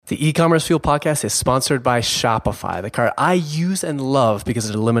The E-commerce Fuel podcast is sponsored by Shopify, the card I use and love because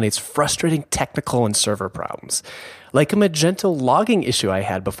it eliminates frustrating technical and server problems. Like a Magento logging issue I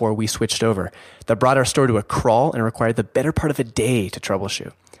had before we switched over that brought our store to a crawl and required the better part of a day to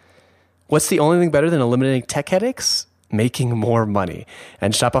troubleshoot. What's the only thing better than eliminating tech headaches? Making more money.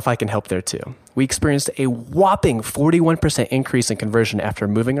 And Shopify can help there too. We experienced a whopping 41% increase in conversion after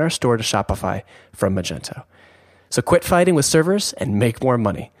moving our store to Shopify from Magento. So quit fighting with servers and make more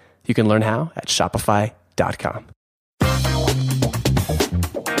money. You can learn how at shopify.com.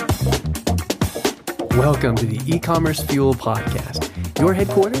 Welcome to the E-commerce Fuel podcast, your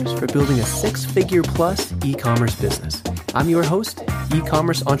headquarters for building a six-figure plus e-commerce business. I'm your host,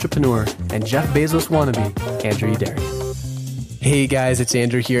 e-commerce entrepreneur, and Jeff Bezos wannabe, Andrew Udary. Hey guys, it's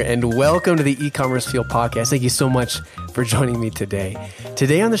Andrew here, and welcome to the E-commerce Fuel podcast. Thank you so much for joining me today.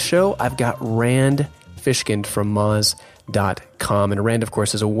 Today on the show, I've got Rand Fishkin from Moz.com. And Rand, of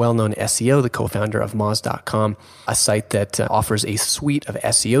course, is a well-known SEO, the co-founder of Moz.com, a site that offers a suite of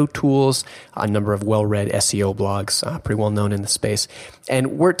SEO tools, a number of well-read SEO blogs, pretty well-known in the space.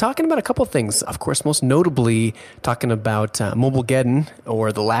 And we're talking about a couple of things, of course, most notably talking about Mobilegeddon,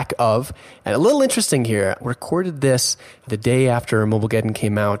 or the lack of. And a little interesting here, I recorded this the day after Mobilegeddon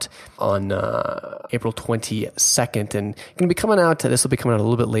came out on April 22nd, and going to be coming out, this will be coming out a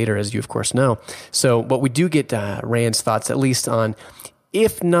little bit later, as you, of course, know. So, but we do get Rand's thoughts, at least on,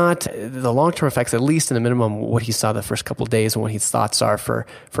 if not the long-term effects, at least in the minimum, what he saw the first couple of days and what his thoughts are for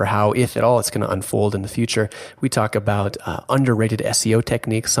how, if at all, it's going to unfold in the future. We talk about underrated SEO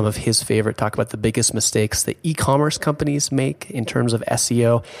techniques, some of his favorite, talk about the biggest mistakes that e-commerce companies make in terms of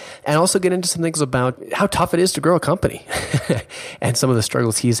SEO, and also get into some things about how tough it is to grow a company and some of the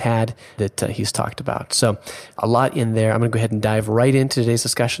struggles he's had that he's talked about. So a lot in there. I'm going to go ahead and dive right into today's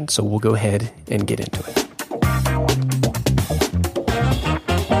discussion. So we'll go ahead and get into it.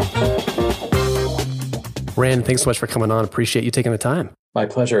 Rand, thanks so much for coming on. Appreciate you taking the time. My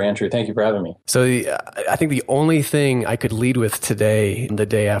pleasure, Andrew. Thank you for having me. So I think the only thing I could lead with today, the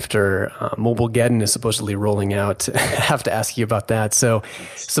day after Mobilegeddon is supposedly rolling out, I have to ask you about that. So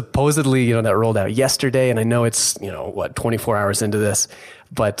supposedly, that rolled out yesterday, and I know it's, 24 hours into this,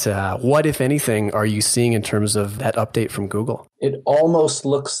 but what, if anything, are you seeing in terms of that update from Google? It almost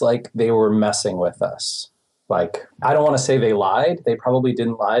looks like they were messing with us. Like, I don't want to say they lied. They probably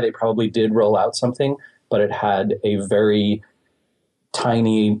didn't lie. They probably did roll out something, but it had a very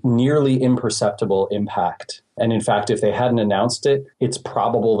tiny, nearly imperceptible impact. And in fact, if they hadn't announced it, it's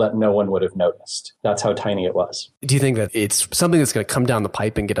probable that no one would have noticed. That's how tiny it was. Do you think that it's something that's going to come down the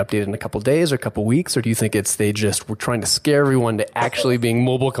pipe and get updated in a couple of days or a couple of weeks? Or do you think they just were trying to scare everyone to actually being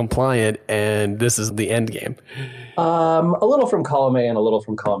mobile compliant and this is the end game? A little from column A and a little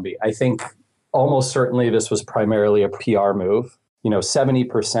from column B. I think almost certainly this was primarily a PR move.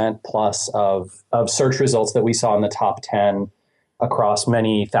 70% plus of search results that we saw in the top 10 across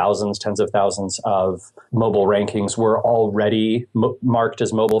many thousands, tens of thousands of mobile rankings were already marked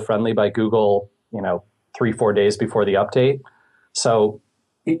as mobile friendly by Google, 3-4 days before the update. So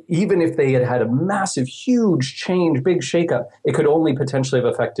even if they had had a massive, huge change, big shakeup, it could only potentially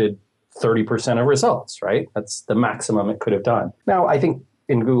have affected 30% of results, right? That's the maximum it could have done. Now, I think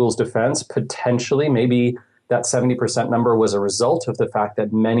in Google's defense, potentially maybe that 70% number was a result of the fact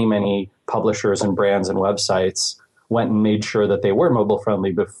that many, many publishers and brands and websites went and made sure that they were mobile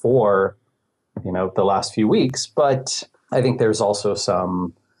friendly before, the last few weeks. But I think there's also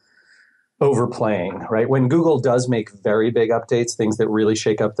some overplaying, right? When Google does make very big updates, things that really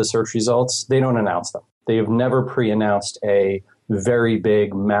shake up the search results, they don't announce them. They have never pre-announced a very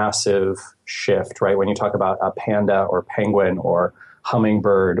big, massive shift, right? When you talk about a Panda or Penguin or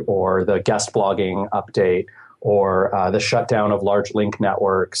Hummingbird or the guest blogging update or the shutdown of large link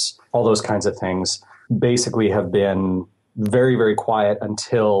networks, all those kinds of things basically have been very, very quiet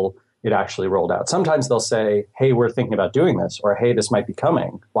until it actually rolled out. Sometimes they'll say, hey, we're thinking about doing this, or hey, this might be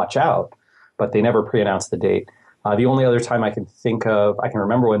coming, watch out. But they never pre-announced the date. The only other time I can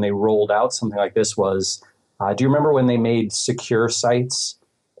remember when they rolled out something like this was, do you remember when they made secure sites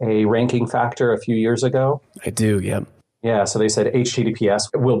a ranking factor a few years ago? I do, yeah. Yeah, so they said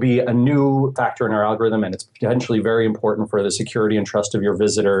HTTPS will be a new factor in our algorithm, and it's potentially very important for the security and trust of your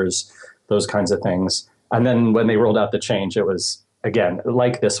visitors, those kinds of things. And then when they rolled out the change, it was, again,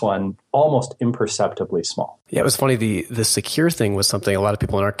 like this one, almost imperceptibly small. Yeah, it was funny. The secure thing was something a lot of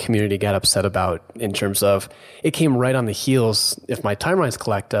people in our community got upset about in terms of it came right on the heels, if my timeline's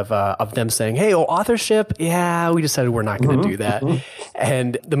correct, of them saying, hey, authorship, yeah, we decided we're not going to do that.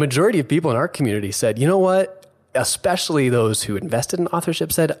 And the majority of people in our community said, you know what? especially those who invested in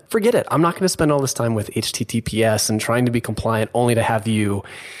authorship said, forget it. I'm not going to spend all this time with HTTPS and trying to be compliant only to have you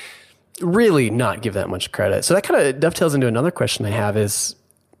really not give that much credit. So that kind of dovetails into another question I have is,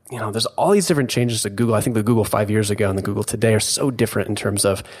 there's all these different changes to Google. I think the Google 5 years ago and the Google today are so different in terms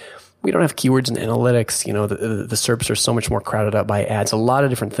of we don't have keywords and analytics. The SERPs are so much more crowded out by ads, a lot of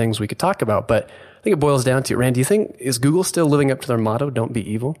different things we could talk about. But I think it boils down to, Rand, do you think, is Google still living up to their motto, don't be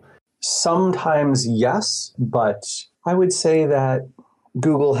evil? Sometimes yes, but I would say that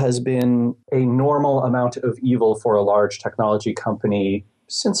Google has been a normal amount of evil for a large technology company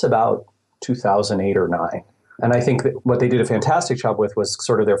since about 2008 or 9. And I think that what they did a fantastic job with was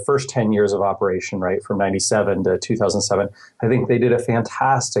sort of their first 10 years of operation, right, from 97 to 2007. I think they did a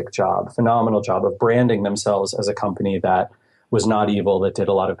fantastic job, phenomenal job of branding themselves as a company that was not evil, that did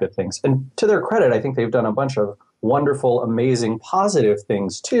a lot of good things. And to their credit, I think they've done a bunch of wonderful, amazing, positive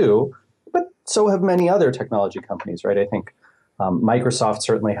things too, but so have many other technology companies, right? I think Microsoft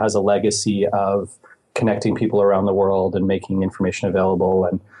certainly has a legacy of connecting people around the world and making information available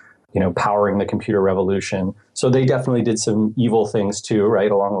and powering the computer revolution. So they definitely did some evil things too,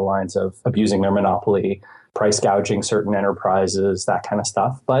 right? Along the lines of abusing their monopoly, price gouging certain enterprises, that kind of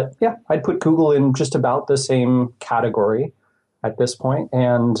stuff. But yeah, I'd put Google in just about the same category at this point.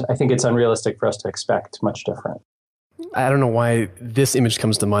 And I think it's unrealistic for us to expect much different. I don't know why this image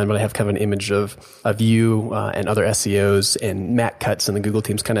comes to mind, but I have kind of an image of you and other SEOs and Matt Cutts and the Google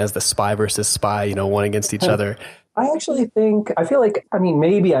teams kind of as the spy versus spy, one against each other. I feel like,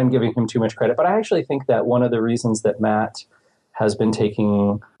 maybe I'm giving him too much credit, but I actually think that one of the reasons that Matt has been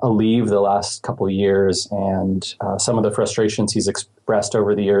taking a leave the last couple of years and some of the frustrations he's expressed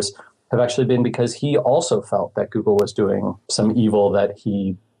over the years have actually been because he also felt that Google was doing some evil that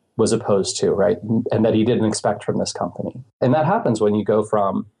he was opposed to, right? And that he didn't expect from this company. And that happens when you go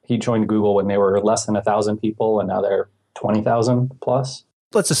from, he joined Google when they were less than 1,000 people and now they're 20,000 plus.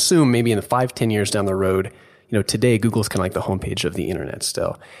 Let's assume maybe in 5-10 years down the road, today Google's kind of like the homepage of the internet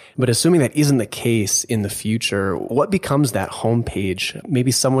still. But assuming that isn't the case in the future, what becomes that homepage?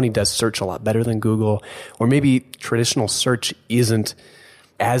 Maybe someone who does search a lot better than Google, or maybe traditional search isn't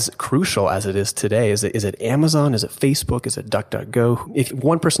as crucial as it is today. Is it Amazon? Is it Facebook? Is it DuckDuckGo? If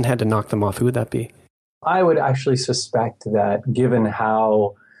one person had to knock them off, who would that be? I would actually suspect that given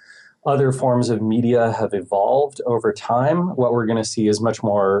how other forms of media have evolved over time, what we're going to see is much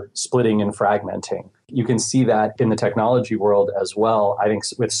more splitting and fragmenting. You can see that in the technology world as well, I think,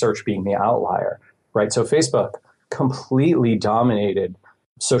 with search being the outlier, right? So Facebook completely dominated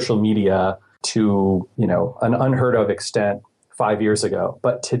social media to, an unheard of extent 5 years ago.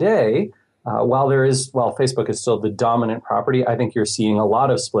 But today, while Facebook is still the dominant property, I think you're seeing a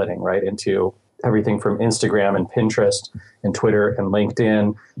lot of splitting, right, into everything from Instagram and Pinterest and Twitter and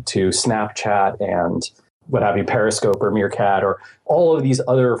LinkedIn to Snapchat and what have you, Periscope or Meerkat, or all of these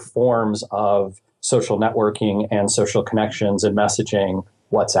other forms of social networking and social connections and messaging,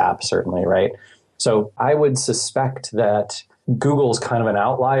 WhatsApp certainly, right? So I would suspect that Google's kind of an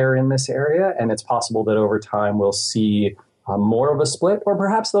outlier in this area, and it's possible that over time we'll see more of a split, or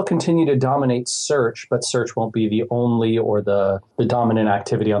perhaps they'll continue to dominate search, but search won't be the only or the dominant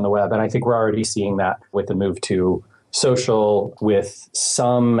activity on the web. And I think we're already seeing that with the move to social, with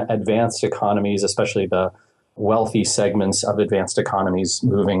some advanced economies, especially the wealthy segments of advanced economies,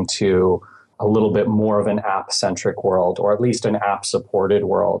 moving to a little bit more of an app-centric world, or at least an app-supported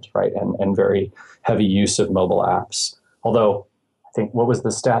world, right? And very heavy use of mobile apps. Although I think, what was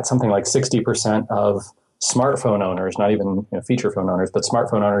the stat? Something like 60% of smartphone owners, not even feature phone owners, but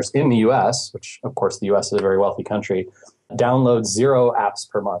smartphone owners in the US, which of course the US is a very wealthy country, download 0 apps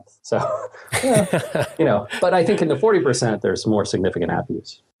per month. So, but I think in the 40%, there's more significant app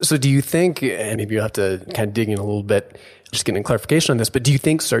use. So do you think, and maybe you'll have to kind of dig in a little bit, just getting clarification on this, but do you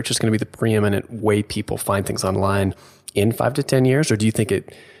think search is going to be the preeminent way people find things online in 5 to 10 years? Or do you think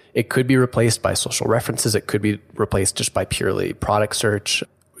it could be replaced by social references? It could be replaced just by purely product search?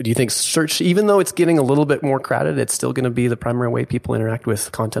 Do you think search, even though it's getting a little bit more crowded, it's still going to be the primary way people interact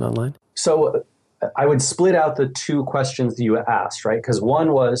with content online? So I would split out the two questions that you asked, right? Because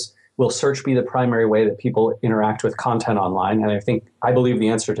one was, will search be the primary way that people interact with content online? And I believe the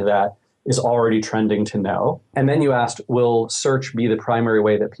answer to that is already trending to no. And then you asked, will search be the primary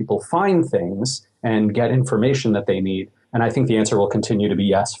way that people find things and get information that they need? And I think the answer will continue to be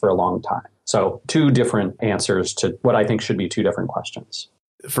yes for a long time. So 2 different answers to what I think should be 2 different questions.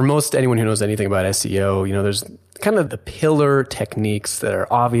 For most anyone who knows anything about SEO, there's kind of the pillar techniques that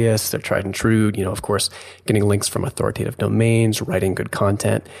are obvious, they're tried and true, of course, getting links from authoritative domains, writing good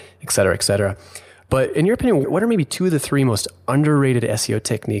content, et cetera, et cetera. But in your opinion, what are maybe 2 of the 3 most underrated SEO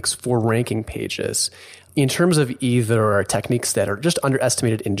techniques for ranking pages? in terms of either techniques that are just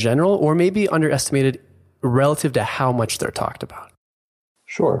underestimated in general or maybe underestimated relative to how much they're talked about?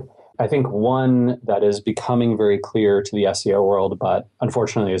 Sure. I think one that is becoming very clear to the SEO world, but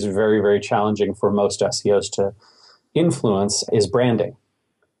unfortunately is very, very challenging for most SEOs to influence, is branding.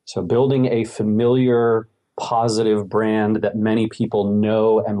 So building a familiar, positive brand that many people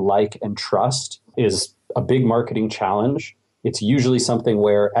know and like and trust is a big marketing challenge. It's usually something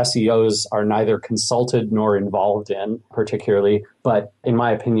where SEOs are neither consulted nor involved in particularly, but in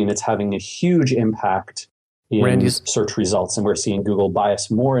my opinion, it's having a huge impact in search results. And we're seeing Google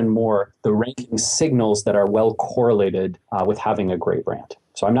bias more and more the ranking signals that are well correlated with having a great brand.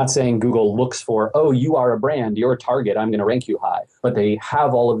 So I'm not saying Google looks for, oh, you are a brand, you're a target, I'm going to rank you high. But they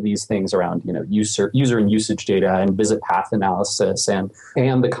have all of these things around, user and usage data and visit path analysis and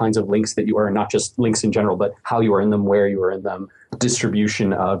the kinds of links that you earn, not just links in general, but how you earn them, where you earn them,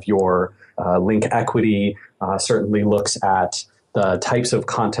 distribution of your link equity, certainly looks at the types of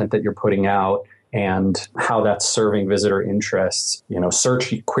content that you're putting out and how that's serving visitor interests,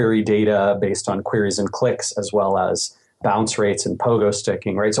 search query data based on queries and clicks, as well as bounce rates and pogo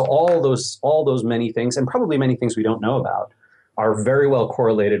sticking, right? So all those many things, and probably many things we don't know about, are very well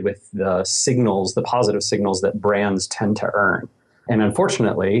correlated with the signals, the positive signals that brands tend to earn. And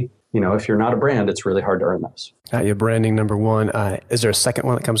unfortunately, if you're not a brand, it's really hard to earn those. Your branding, number one. Is there a second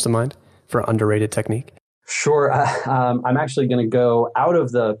one that comes to mind for underrated technique? Sure. I'm actually going to go out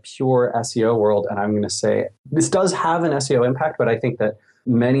of the pure SEO world, and I'm going to say this does have an SEO impact, but I think that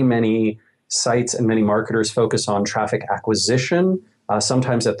many sites and many marketers focus on traffic acquisition,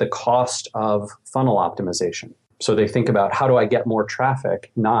 sometimes at the cost of funnel optimization. So they think about, how do I get more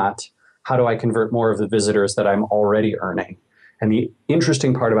traffic, not how do I convert more of the visitors that I'm already earning? And the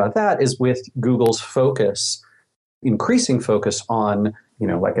interesting part about that is with Google's increasing focus on,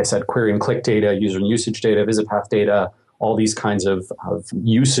 like I said, query and click data, user and usage data, visit path data, all these kinds of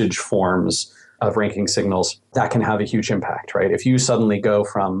usage forms of ranking signals, that can have a huge impact, right? If you suddenly go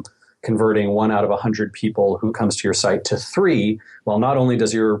from converting 1 out of 100 people who comes to your site to 3, well, not only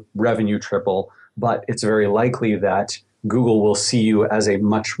does your revenue triple, but it's very likely that Google will see you as a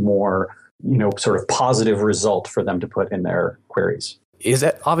much more, sort of positive result for them to put in their queries. Is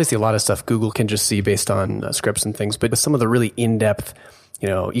that obviously a lot of stuff Google can just see based on scripts and things, but some of the really in-depth,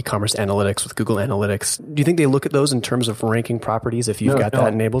 e-commerce analytics with Google Analytics, do you think they look at those in terms of ranking properties if you've got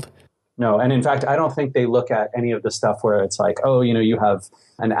that enabled? No. And in fact, I don't think they look at any of the stuff where it's like, oh, you have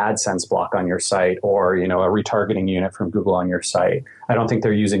an AdSense block on your site or, a retargeting unit from Google on your site. I don't think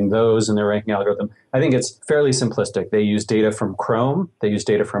they're using those in their ranking algorithm. I think it's fairly simplistic. They use data from Chrome, they use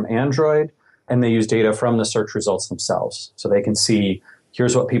data from Android, and they use data from the search results themselves. So they can see,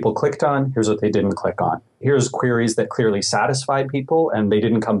 here's what people clicked on, here's what they didn't click on. Here's queries that clearly satisfied people and they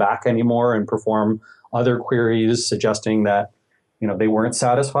didn't come back anymore and perform other queries suggesting that they weren't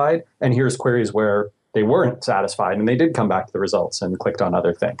satisfied. And here's queries where they weren't satisfied and they did come back to the results and clicked on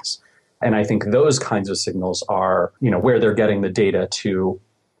other things. And I think those kinds of signals are, where they're getting the data to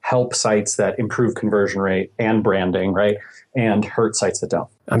help sites that improve conversion rate and branding, right? And hurt sites that don't.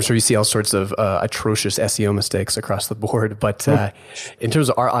 I'm sure you see all sorts of atrocious SEO mistakes across the board. But in terms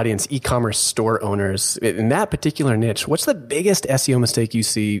of our audience, e-commerce store owners, in that particular niche, what's the biggest SEO mistake you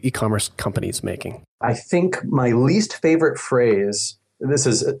see e-commerce companies making? I think my least favorite phrase, this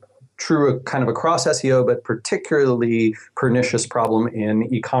is true kind of across SEO, but particularly pernicious problem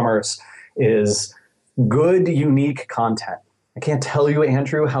in e-commerce, is good, unique content. I can't tell you,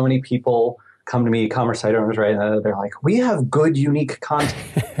 Andrew, how many people come to me, e-commerce site owners, right? They're like, we have good, unique content.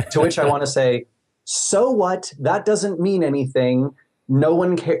 To which I want to say, so what? That doesn't mean anything. No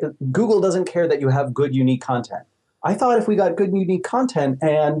one cares. Google doesn't care that you have good, unique content. I thought if we got good, unique content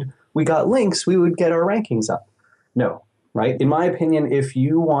and we got links, we would get our rankings up. No, right? In my opinion, if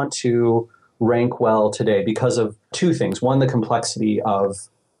you want to rank well today, because of two things. One, the complexity of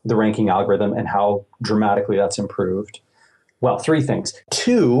the ranking algorithm and how dramatically that's improved. Well, three things.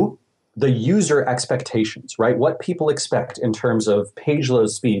 Two, the user expectations, right? What people expect in terms of page load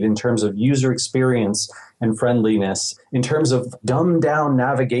speed, in terms of user experience and friendliness, in terms of dumbed down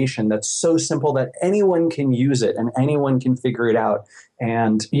navigation that's so simple that anyone can use it and anyone can figure it out.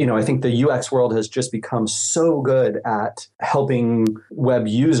 And, I think the UX world has just become so good at helping web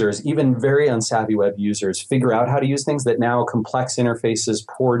users, even very unsavvy web users, figure out how to use things that now complex interfaces,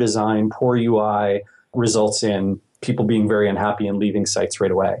 poor design, poor UI results in people being very unhappy and leaving sites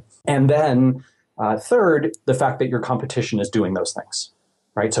right away. And then third, the fact that your competition is doing those things,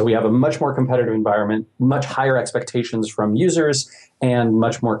 right? So we have a much more competitive environment, much higher expectations from users, and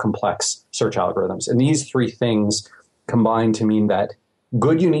much more complex search algorithms. And these three things combine to mean that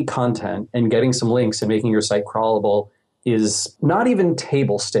good, unique content and getting some links and making your site crawlable is not even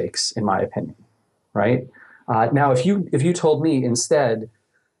table stakes, in my opinion, right? Now, if you told me instead,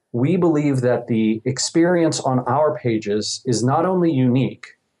 we believe that the experience on our pages is not only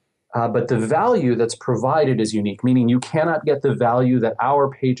unique, but the value that's provided is unique, meaning you cannot get the value that our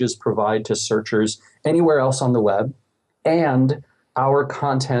pages provide to searchers anywhere else on the web. And our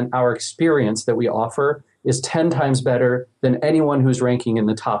content, our experience that we offer is 10 times better than anyone who's ranking in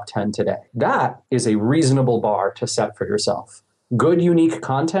the top 10 today. That is a reasonable bar to set for yourself. Good, unique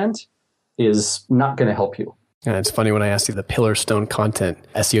content is not going to help you. And it's funny when I asked you the pillar stone content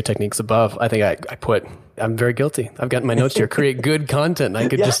SEO techniques above, I think I put, I'm very guilty. I've got my notes here, create good content. I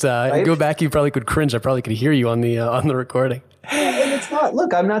could right? Go back. You probably could cringe. I probably could hear you on the recording. And it's not,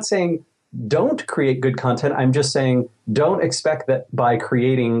 look, I'm not saying don't create good content. I'm just saying don't expect that by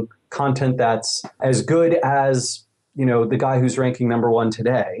creating content that's as good as, the guy who's ranking number one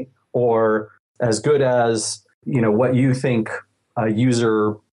today, or as good as, what you think a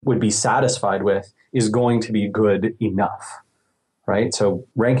user would be satisfied with is going to be good enough, right? So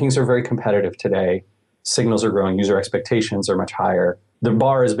rankings are very competitive today. Signals are growing. User expectations are much higher. The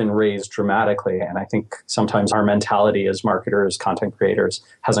bar has been raised dramatically. And I think sometimes our mentality as marketers, content creators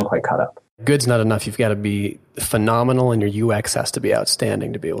hasn't quite caught up. Good's not enough. You've got to be phenomenal and your UX has to be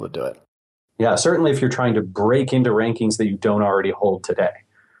outstanding to be able to do it. Yeah, certainly if you're trying to break into rankings that you don't already hold today,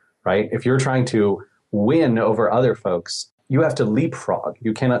 right? If you're trying to win over other folks, you have to leapfrog.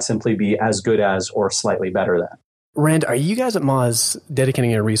 You cannot simply be as good as or slightly better than. Rand, are you guys at Moz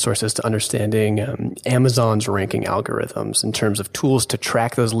dedicating your resources to understanding Amazon's ranking algorithms in terms of tools to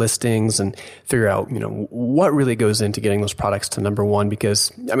track those listings and figure out, what really goes into getting those products to number one? Because,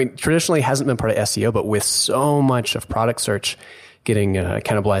 traditionally hasn't been part of SEO, but with so much of product search getting not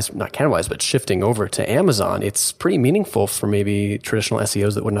cannibalized, but shifting over to Amazon, it's pretty meaningful for maybe traditional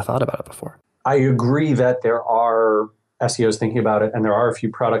SEOs that wouldn't have thought about it before. I agree that there are SEOs thinking about it, and there are a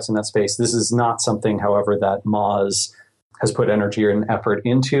few products in that space. This is not something, however, that Moz has put energy and effort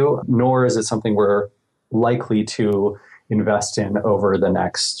into, nor is it something we're likely to invest in over the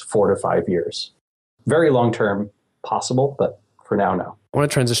next 4 to 5 years. Very long-term, possible, but for now, no. I want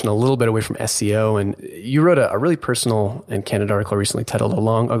to transition a little bit away from SEO, and you wrote a really personal and candid article recently titled A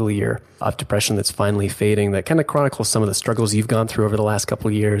Long, Ugly Year of Depression That's Finally Fading that kind of chronicles some of the struggles you've gone through over the last couple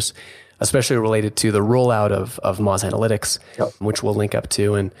of years, especially related to the rollout of Moz Analytics, which we'll link up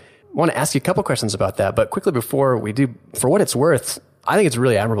to. And I want to ask you a couple questions about that. But quickly before we do, for what it's worth, I think it's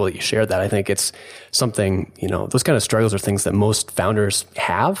really admirable that you shared that. I think it's something, those kind of struggles are things that most founders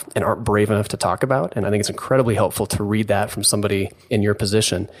have and aren't brave enough to talk about. And I think it's incredibly helpful to read that from somebody in your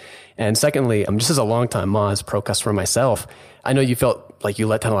position. And secondly, just as a longtime Moz Pro customer myself, I know you felt like you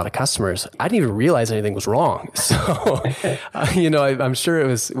let down a lot of customers. I didn't even realize anything was wrong. So, I'm sure it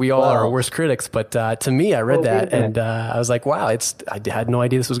was, we all are our worst critics, but to me, I read that and I was like, wow, I had no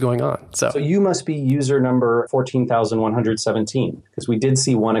idea this was going on. So you must be user number 14,117 because we did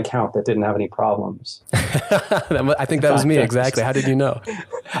see one account that didn't have any problems. I think that was me. Exactly. How did you know?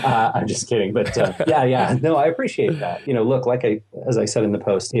 I'm just kidding. But yeah. No, I appreciate that. Look, as I said in the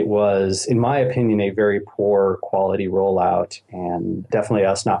post, it was, in my opinion, a very poor quality rollout and definitely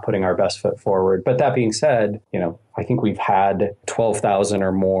us not putting our best foot forward. But that being said, I think we've had 12,000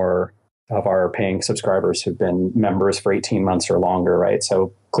 or more of our paying subscribers who've been members for 18 months or longer, right?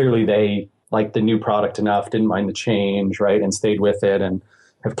 So clearly they liked the new product enough, didn't mind the change, right? And stayed with it and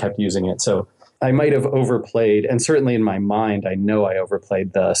have kept using it. So I might have overplayed, and certainly in my mind, I know I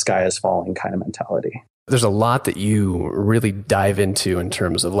overplayed the sky is falling kind of mentality. There's a lot that you really dive into in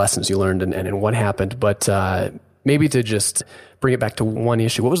terms of lessons you learned and what happened, but maybe to just bring it back to one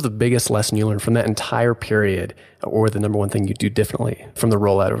issue, what was the biggest lesson you learned from that entire period, or the number one thing you do differently from the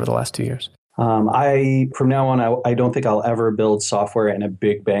rollout over the last 2 years? From now on, I don't think I'll ever build software in a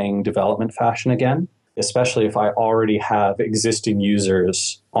big bang development fashion again, especially if I already have existing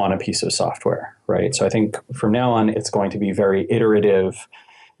users on a piece of software, right? So I think from now on, it's going to be very iterative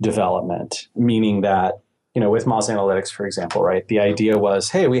development, meaning that, with Moz Analytics, for example, right? The idea was,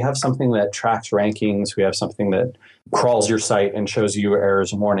 hey, we have something that tracks rankings. We have something that crawls your site and shows you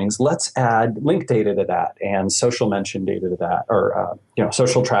errors and warnings. Let's add link data to that and social mention data to that, or,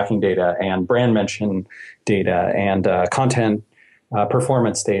 social tracking data and brand mention data and content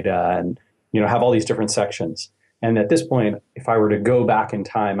performance data and, have all these different sections. And at this point, if I were to go back in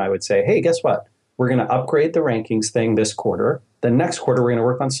time, I would say, hey, guess what? We're going to upgrade the rankings thing this quarter. The next quarter, we're going to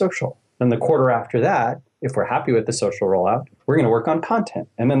work on social. Then the quarter after that, if we're happy with the social rollout, we're going to work on content.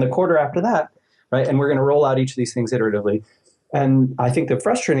 And then the quarter after that, right? And we're going to roll out each of these things iteratively. And I think the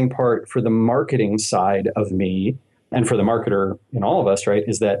frustrating part for the marketing side of me and for the marketer in all of us, right,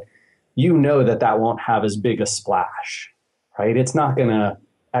 is that you know that won't have as big a splash, right? It's not going to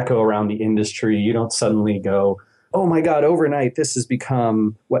echo around the industry. You don't suddenly go, oh my God, overnight, this has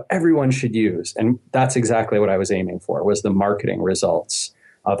become what everyone should use. And that's exactly what I was aiming for, was the marketing results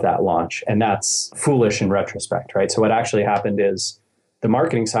of that launch. And that's foolish in retrospect, right? So what actually happened is the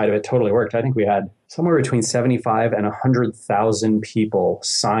marketing side of it totally worked. I think we had somewhere between 75 and 100,000 people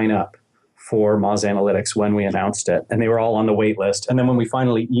sign up for Moz Analytics when we announced it. And they were all on the wait list. And then when we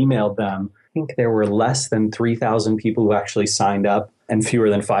finally emailed them, I think there were less than 3,000 people who actually signed up and fewer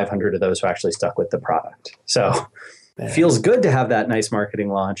than 500 of those who actually stuck with the product. So it feels good to have that nice marketing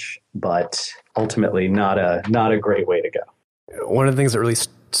launch, but ultimately not a great way to go. One of the things that really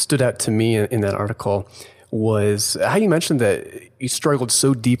stood out to me in that article was how you mentioned that you struggled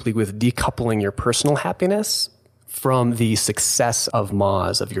so deeply with decoupling your personal happiness from the success of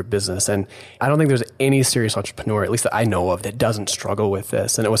Moz, of your business. And I don't think there's any serious entrepreneur, at least that I know of, that doesn't struggle with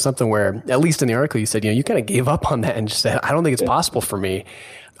this. And it was something where, at least in the article, you said, you kind of gave up on that and just said, I don't think it's possible for me.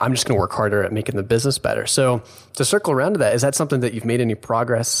 I'm just going to work harder at making the business better. So to circle around to that, is that something that you've made any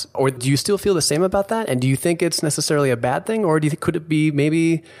progress, or do you still feel the same about that? And do you think it's necessarily a bad thing, or do you think, could it be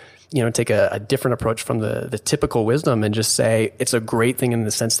maybe, take a different approach from the typical wisdom and just say it's a great thing in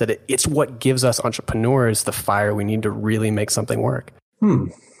the sense that it's what gives us entrepreneurs the fire we need to really make something work?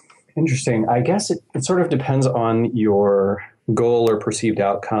 Interesting. I guess it sort of depends on your goal or perceived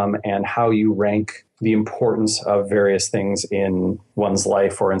outcome and how you rank the importance of various things in one's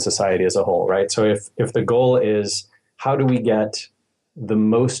life or in society as a whole, right? So if the goal is how do we get the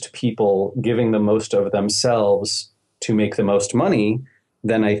most people giving the most of themselves to make the most money,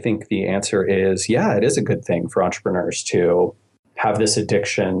 then I think the answer is, yeah, it is a good thing for entrepreneurs to have this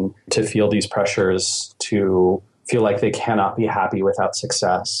addiction, to feel these pressures, to feel like they cannot be happy without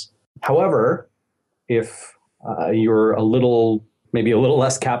success. However, if you're maybe a little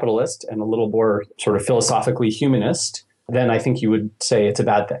less capitalist and a little more sort of philosophically humanist, then I think you would say it's a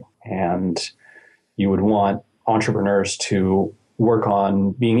bad thing. And you would want entrepreneurs to work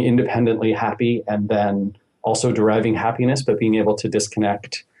on being independently happy and then also deriving happiness, but being able to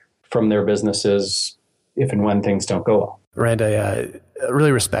disconnect from their businesses if and when things don't go well. Rand, I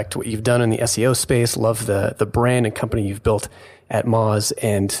really respect what you've done in the SEO space. Love the brand and company you've built at Moz.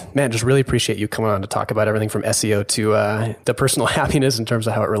 And man, just really appreciate you coming on to talk about everything from SEO to the personal happiness in terms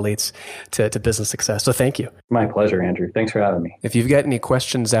of how it relates to business success. So thank you. My pleasure, Andrew. Thanks for having me. If you've got any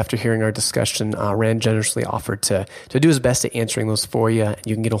questions after hearing our discussion, Rand generously offered to do his best at answering those for you.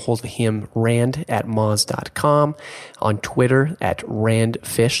 You can get a hold of him, rand@moz.com, on Twitter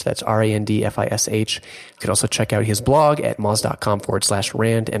 @randfish. That's RANDFISH. You can also check out his blog at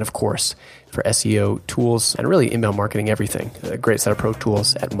moz.com/rand. And of course, for SEO tools and really inbound marketing, everything, a great set of pro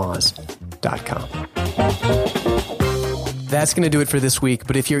tools at moz.com. That's going to do it for this week.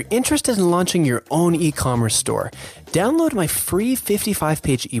 But if you're interested in launching your own e-commerce store, download my free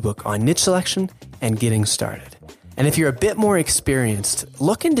 55-page ebook on niche selection and getting started. And if you're a bit more experienced,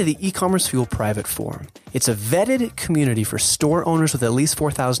 look into the e-commerce Fuel private forum. It's a vetted community for store owners with at least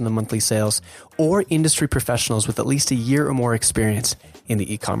 4,000 in monthly sales or industry professionals with at least a year or more experience in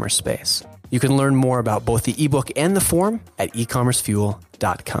the e-commerce space. You can learn more about both the ebook and the forum at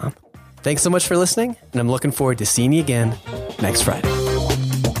ecommercefuel.com. Thanks so much for listening, and I'm looking forward to seeing you again next Friday.